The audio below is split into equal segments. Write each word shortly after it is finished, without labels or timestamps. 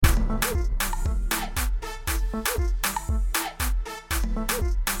Hello,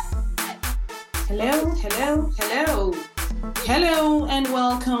 and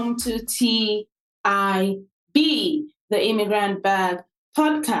welcome to TIB, the Immigrant Bag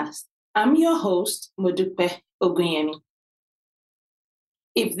podcast. I'm your host, Modupe Ogunyemi.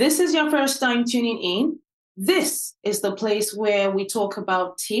 If this is your first time tuning in, this is the place where we talk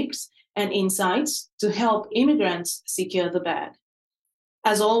about tips and insights to help immigrants secure the bag.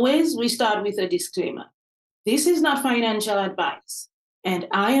 As always, we start with a disclaimer. This is not financial advice, and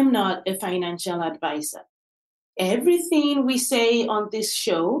I am not a financial advisor. Everything we say on this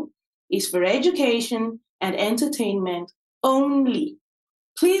show is for education and entertainment only.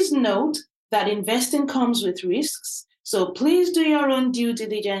 Please note that investing comes with risks, so please do your own due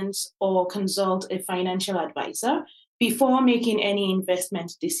diligence or consult a financial advisor before making any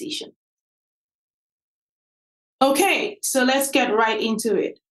investment decision. Okay, so let's get right into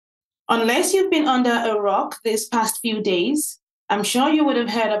it. Unless you've been under a rock these past few days, I'm sure you would have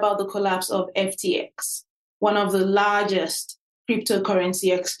heard about the collapse of FTX, one of the largest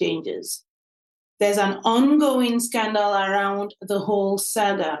cryptocurrency exchanges. There's an ongoing scandal around the whole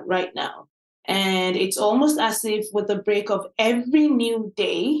saga right now. And it's almost as if with the break of every new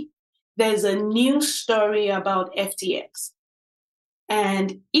day, there's a new story about FTX.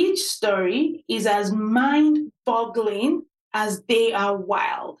 And each story is as mind-boggling as they are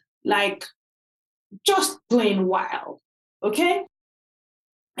wild, like just plain wild, okay?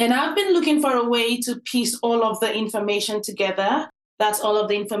 And I've been looking for a way to piece all of the information together. That's all of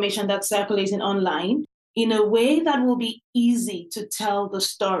the information that's circulating online in a way that will be easy to tell the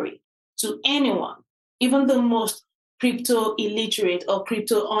story to anyone, even the most crypto illiterate or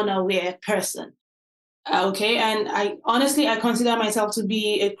crypto unaware person. Okay, and I consider myself to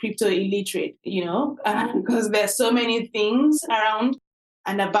be a crypto illiterate, because there's so many things around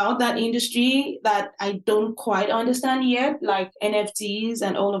and about that industry that I don't quite understand yet, like NFTs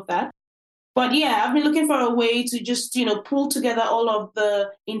and all of that. But yeah, I've been looking for a way to just, pull together all of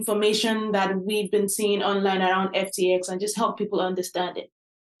the information that we've been seeing online around FTX and just help people understand it.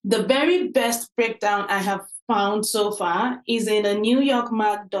 The very best breakdown I have found so far is in a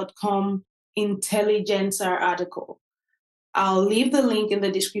NewYorkMag.com Intelligencer article. I'll leave the link in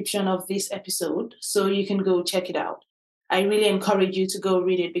the description of this episode so you can go check it out. I really encourage you to go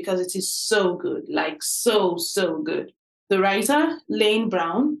read it because it is so good, like so good. The writer, Lane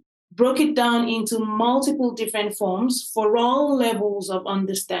Brown, broke it down into multiple different forms for all levels of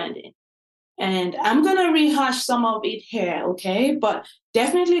understanding. And I'm going to rehash some of it here, okay? But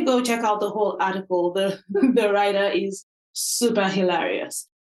definitely go check out the whole article. The writer is super hilarious.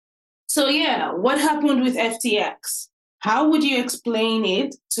 So yeah, what happened with FTX? How would you explain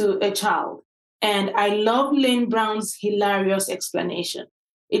it to a child? And I love Lane Brown's hilarious explanation.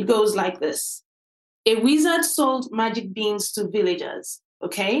 It goes like this. A wizard sold magic beans to villagers,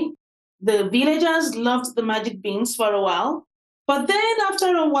 okay? The villagers loved the magic beans for a while, but then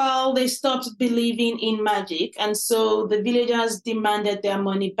after a while, they stopped believing in magic, and so the villagers demanded their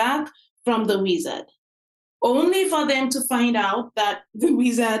money back from the wizard, only for them to find out that the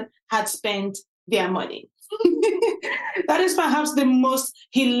wizard had spent their money. That is perhaps the most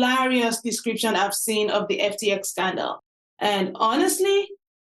hilarious description I've seen of the FTX scandal. And honestly,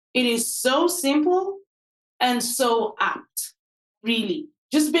 it is so simple and so apt, really.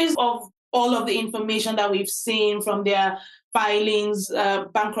 Just based off all of the information that we've seen from their filings,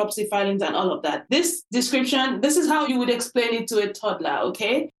 bankruptcy filings, and all of that. This description, this is how you would explain it to a toddler,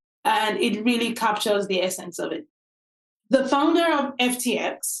 okay? And it really captures the essence of it. The founder of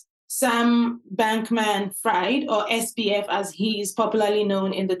FTX, Sam Bankman-Fried, or SBF as he is popularly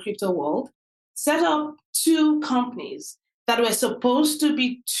known in the crypto world, set up two companies that were supposed to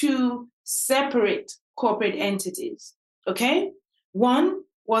be two separate corporate entities, okay? One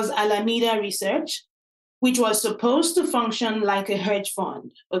was Alameda Research, which was supposed to function like a hedge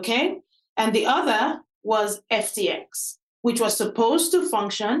fund, okay? And the other was FTX, which was supposed to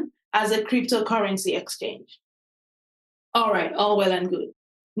function as a cryptocurrency exchange. All right, all well and good.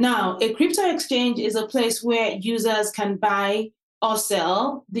 Now, a crypto exchange is a place where users can buy or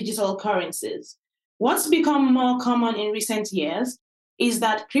sell digital currencies. What's become more common in recent years is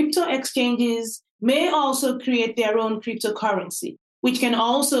that crypto exchanges may also create their own cryptocurrency, which can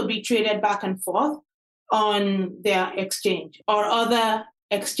also be traded back and forth on their exchange or other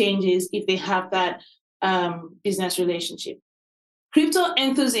exchanges if they have that business relationship. Crypto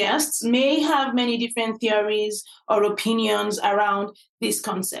enthusiasts may have many different theories or opinions around this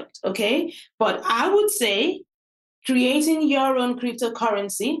concept, okay? But I would say creating your own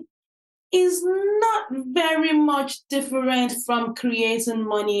cryptocurrency is not very much different from creating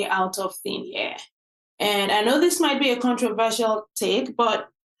money out of thin air. And I know this might be a controversial take, but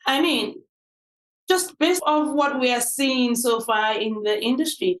I mean, just based off what we are seeing so far in the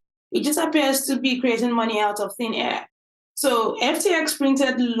industry, it just appears to be creating money out of thin air. So FTX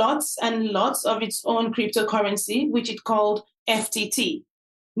printed lots and lots of its own cryptocurrency, which it called FTT.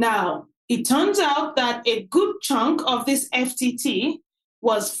 Now, it turns out that a good chunk of this FTT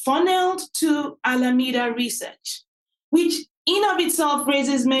was funneled to Alameda Research, which in of itself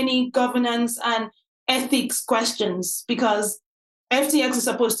raises many governance and ethics questions because FTX is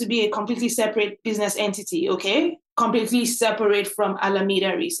supposed to be a completely separate business entity, okay? Completely separate from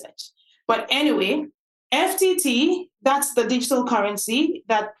Alameda Research. But anyway, FTT, that's the digital currency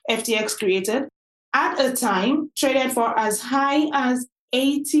that FTX created, at a time traded for as high as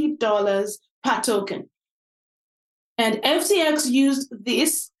 $80 per token. And FTX used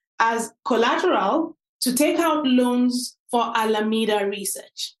this as collateral to take out loans for Alameda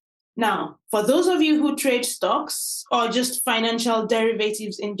Research. Now, for those of you who trade stocks or just financial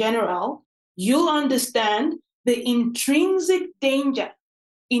derivatives in general, you'll understand the intrinsic danger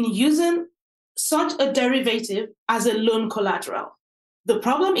in using such a derivative as a loan collateral. The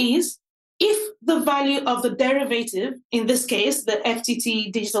problem is, if the value of the derivative, in this case, the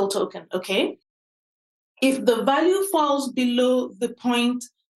FTT digital token, okay, if the value falls below the point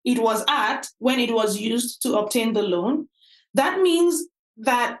it was at when it was used to obtain the loan, that means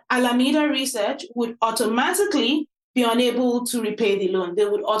that Alameda Research would automatically be unable to repay the loan. They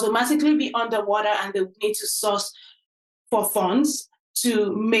would automatically be underwater and they would need to source for funds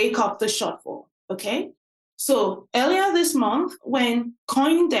to make up the shortfall, okay? So earlier this month, when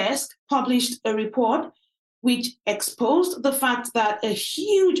CoinDesk published a report which exposed the fact that a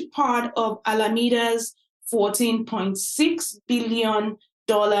huge part of Alameda's $14.6 billion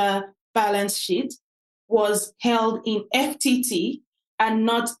balance sheet was held in FTT and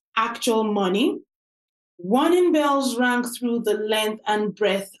not actual money, warning bells rang through the length and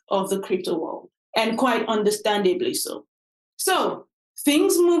breadth of the crypto world, and quite understandably so. So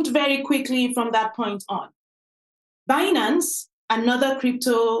things moved very quickly from that point on. Binance, another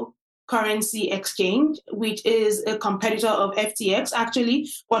cryptocurrency exchange, which is a competitor of FTX actually,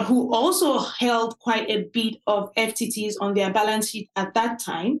 but who also held quite a bit of FTTs on their balance sheet at that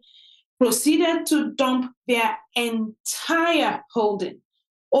time, proceeded to dump their entire holding,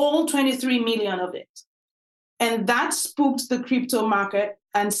 all 23 million of it. And that spooked the crypto market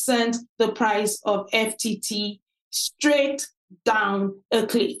and sent the price of FTT straight down a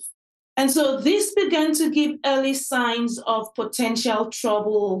cliff. And so this began to give early signs of potential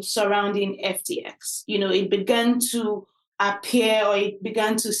trouble surrounding FTX. You know, it began to appear or it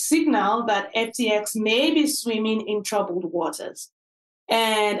began to signal that FTX may be swimming in troubled waters.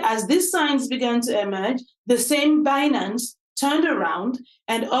 And as these signs began to emerge, the same Binance turned around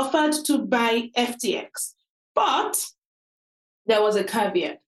and offered to buy FTX. But there was a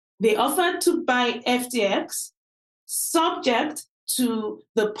caveat. They offered to buy FTX subject to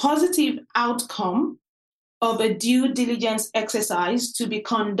the positive outcome of a due diligence exercise to be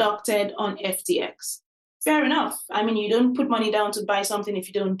conducted on FTX. Fair enough. I mean, you don't put money down to buy something if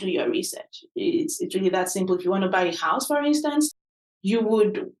you don't do your research. It's really that simple. If you want to buy a house, for instance, you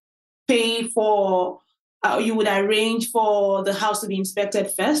would pay for, you would arrange for the house to be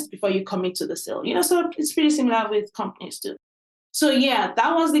inspected first before you commit to the sale. You know, so it's pretty similar with companies too. So yeah,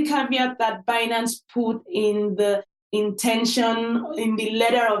 that was the caveat that Binance put in the intention, in the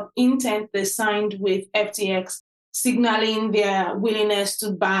letter of intent they signed with FTX, signaling their willingness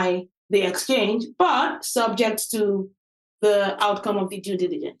to buy the exchange, but subject to the outcome of the due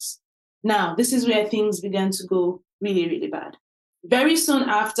diligence. Now, this is where things began to go really, really bad. Very soon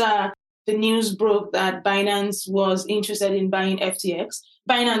after the news broke that Binance was interested in buying FTX,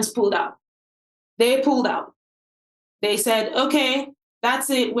 Binance pulled out. They pulled out. They said, okay,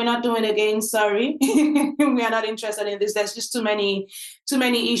 that's it. We're not doing it again. Sorry. We are not interested in this. There's just too many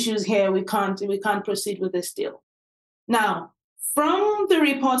issues here. We can't proceed with this deal. Now, from the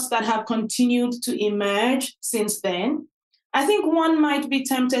reports that have continued to emerge since then, I think one might be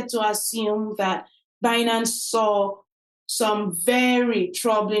tempted to assume that Binance saw some very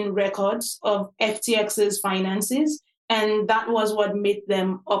troubling records of FTX's finances, and that was what made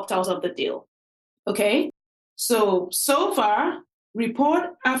them opt out of the deal. Okay? So far,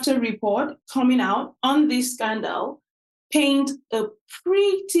 report after report coming out on this scandal paint a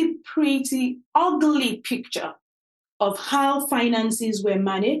pretty ugly picture of how finances were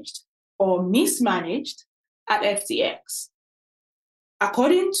managed or mismanaged at FTX.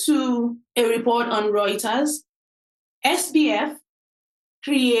 According to a report on Reuters, SBF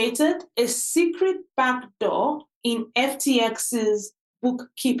created a secret backdoor in FTX's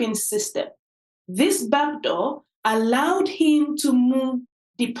bookkeeping system. This backdoor allowed him to move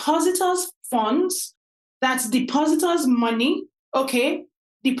depositors' funds, that's depositors' money, okay,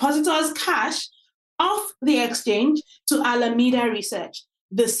 depositors' cash, off the exchange to Alameda Research,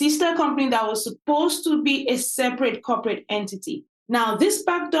 the sister company that was supposed to be a separate corporate entity. Now, this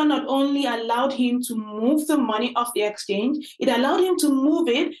backdoor not only allowed him to move the money off the exchange, it allowed him to move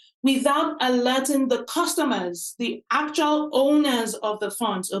it without alerting the customers, the actual owners of the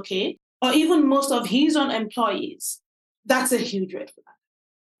funds, okay, or even most of his own employees. That's a huge red flag.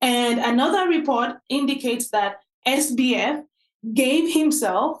 And another report indicates that SBF gave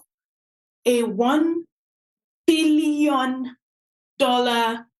himself a $1 billion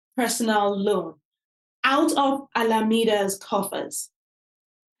personal loan out of Alameda's coffers.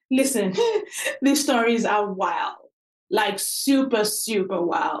 Listen, these stories are wild, like super, super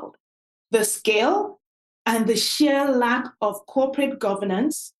wild. The scale and the sheer lack of corporate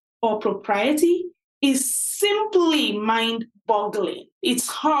governance or propriety is simply mind-boggling. It's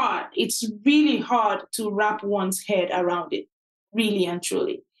hard. It's really hard to wrap one's head around it, really and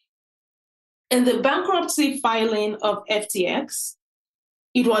truly. In the bankruptcy filing of FTX,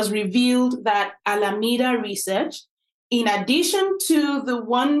 it was revealed that Alameda Research, in addition to the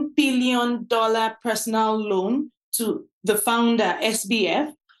 $1 billion personal loan to the founder,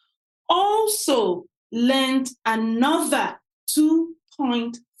 SBF, also lent another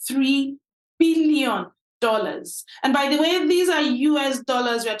 $2.3 billion. And by the way, these are US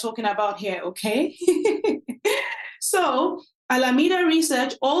dollars we're talking about here, okay? So Alameda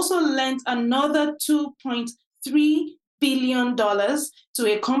Research also lent another $2.3 billion to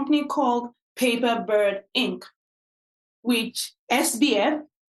a company called Paperbird Inc., which SBF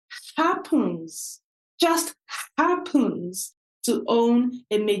just happens to own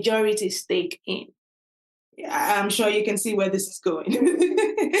a majority stake in. I'm sure you can see where this is going.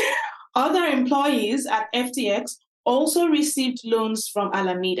 Other employees at FTX also received loans from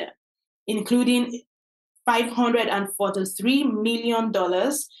Alameda, including $543 million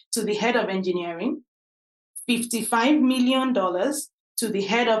to the head of engineering, $55 million to the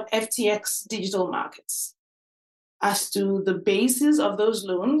head of FTX Digital Markets. As to the basis of those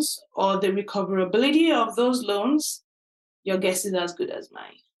loans or the recoverability of those loans, your guess is as good as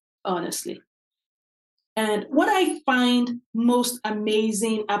mine, honestly. And what I find most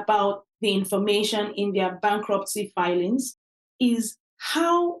amazing about the information in their bankruptcy filings is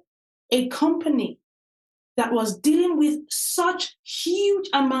how a company that was dealing with such huge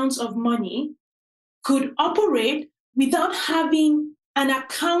amounts of money could operate without having an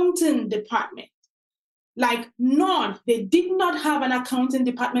accounting department. Like none. They did not have an accounting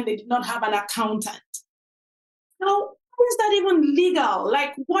department. They did not have an accountant. How is that even legal?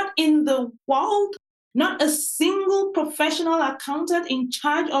 Like, what in the world? Not a single professional accountant in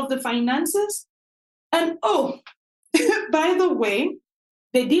charge of the finances? And oh, by the way,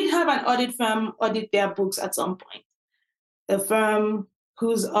 they did have an audit firm audit their books at some point. A firm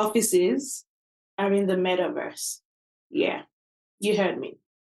whose offices are in the metaverse. Yeah, you heard me.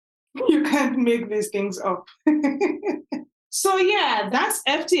 You can't make these things up. So yeah, that's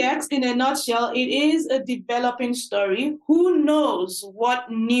FTX in a nutshell. It is a developing story. Who knows what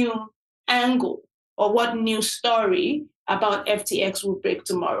new angle or what new story about FTX will break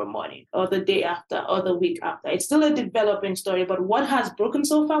tomorrow morning or the day after or the week after. It's still a developing story, but what has broken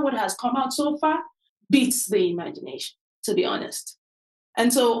so far, what has come out so far, beats the imagination, to be honest.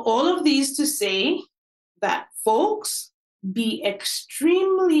 And so all of these to say that, folks, be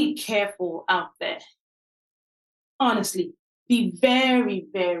extremely careful out there. Honestly, be very,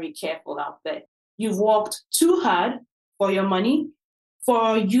 very careful out there. You've worked too hard for your money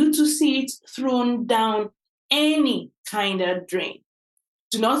for you to see it thrown down any kind of drain.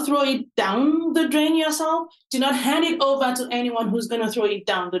 Do not throw it down the drain yourself. Do not hand it over to anyone who's going to throw it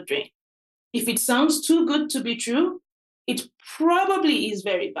down the drain. If it sounds too good to be true, it probably is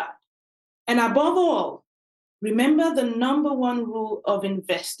very bad. And above all, remember the number one rule of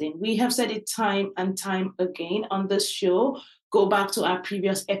investing. We have said it time and time again on this show. Go back to our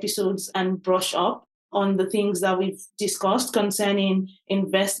previous episodes and brush up on the things that we've discussed concerning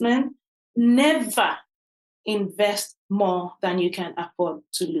investment. Never invest more than you can afford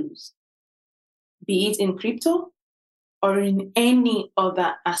to lose, be it in crypto or in any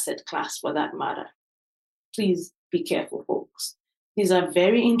other asset class for that matter. Please be careful, folks. These are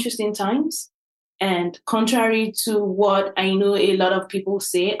very interesting times. And contrary to what I know a lot of people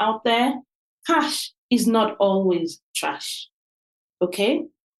say out there, cash is not always trash. Okay?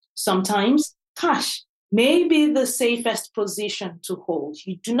 Sometimes cash may be the safest position to hold.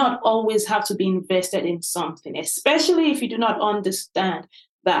 You do not always have to be invested in something, especially if you do not understand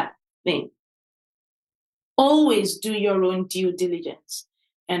that thing. Always do your own due diligence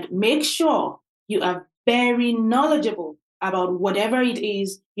and make sure you are very knowledgeable about whatever it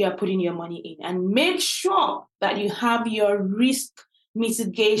is you are putting your money in. And make sure that you have your risk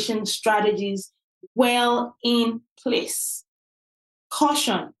mitigation strategies well in place.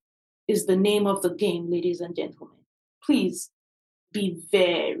 Caution is the name of the game, ladies and gentlemen. Please be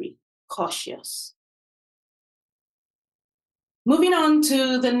very cautious. Moving on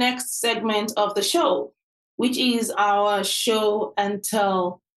to the next segment of the show, which is our show and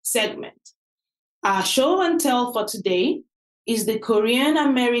tell segment. Our show and tell for today is the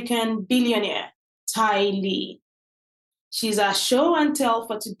Korean-American billionaire, Ty Lee. She's our show and tell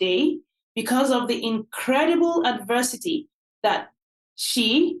for today because of the incredible adversity that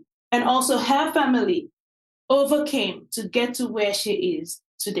she and also her family overcame to get to where she is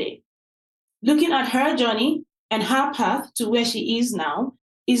today. Looking at her journey and her path to where she is now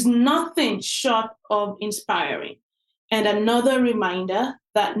is nothing short of inspiring, and another reminder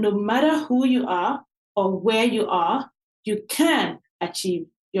that no matter who you are or where you are, you can achieve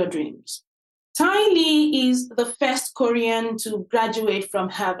your dreams. Ty Lee is the first Korean to graduate from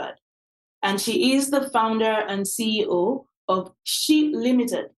Harvard, and she is the founder and CEO of She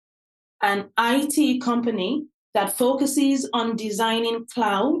Limited, an IT company that focuses on designing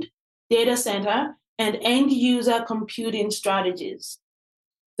cloud, data center, and end-user computing strategies.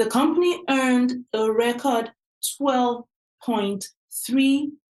 The company earned a record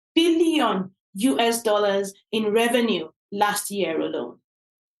 $12.3 billion in revenue last year alone.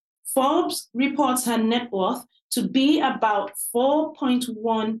 Forbes reports her net worth to be about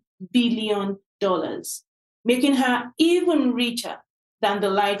 $4.1 billion, making her even richer than the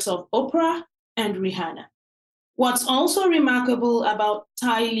likes of Oprah and Rihanna. What's also remarkable about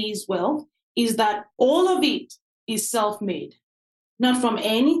Ty Lee's wealth is that all of it is self-made, not from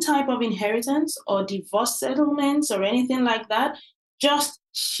any type of inheritance or divorce settlements or anything like that, just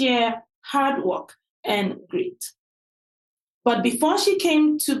sheer hard work and grit. But before she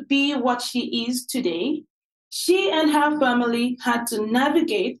came to be what she is today, she and her family had to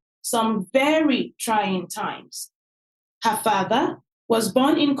navigate some very trying times. Her father was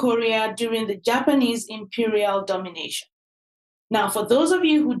born in Korea during the Japanese imperial domination. Now, for those of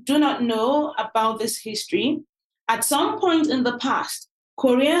you who do not know about this history, at some point in the past,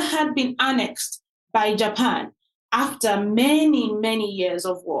 Korea had been annexed by Japan after many, many years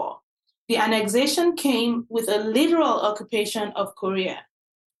of war. The annexation came with a literal occupation of Korea.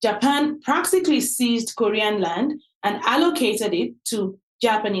 Japan practically seized Korean land and allocated it to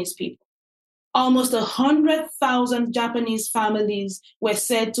Japanese people. Almost 100,000 Japanese families were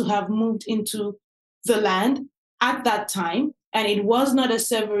said to have moved into the land at that time, and it was not a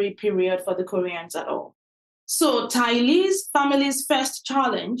savory period for the Koreans at all. So Ty Lee's family's first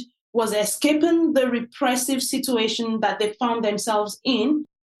challenge was escaping the repressive situation that they found themselves in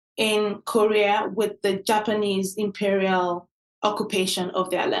Korea with the Japanese imperial occupation of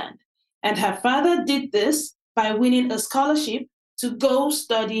their land. And her father did this by winning a scholarship to go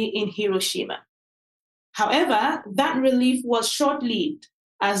study in Hiroshima. However, that relief was short-lived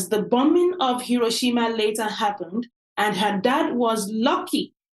as the bombing of Hiroshima later happened, and her dad was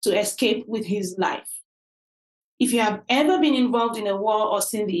lucky to escape with his life. If you have ever been involved in a war or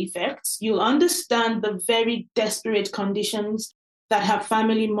seen the effects, you'll understand the very desperate conditions that her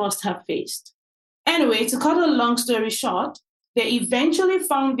family must have faced. Anyway, to cut a long story short, they eventually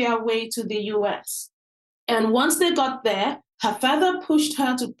found their way to the US. And once they got there, her father pushed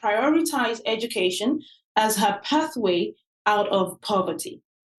her to prioritize education as her pathway out of poverty.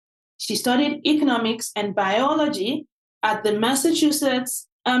 She studied economics and biology at the Massachusetts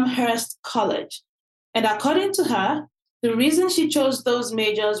Amherst College. And according to her, the reason she chose those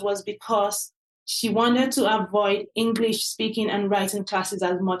majors was because she wanted to avoid English speaking and writing classes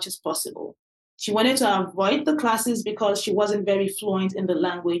as much as possible. She wanted to avoid the classes because she wasn't very fluent in the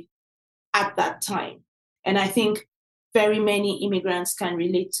language at that time. And I think very many immigrants can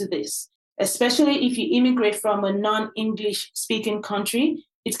relate to this, especially if you immigrate from a non-English speaking country.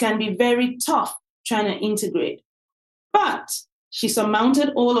 It can be very tough trying to integrate. But she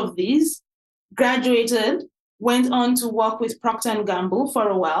surmounted all of these, graduated, went on to work with Procter & Gamble for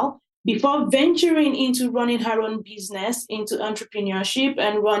a while before venturing into running her own business, into entrepreneurship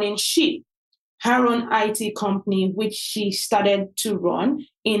and running She, her own IT company, which she started to run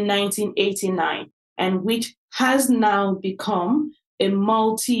in 1989 and which has now become a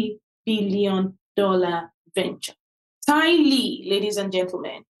multi-billion-dollar venture. Ty Lee, ladies and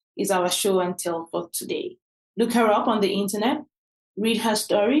gentlemen, is our show and tell for today. Look her up on the internet, read her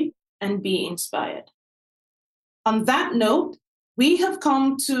story, and be inspired. On that note, We have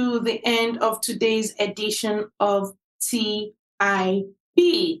come to the end of today's edition of TIP,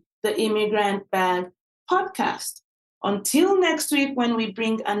 the Immigrant Bag Podcast. Until next week, when we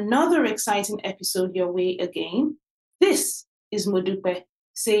bring another exciting episode your way again, this is Modupe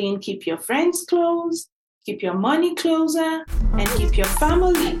saying keep your friends close, keep your money closer, and keep your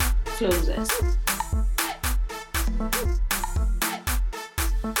family closer.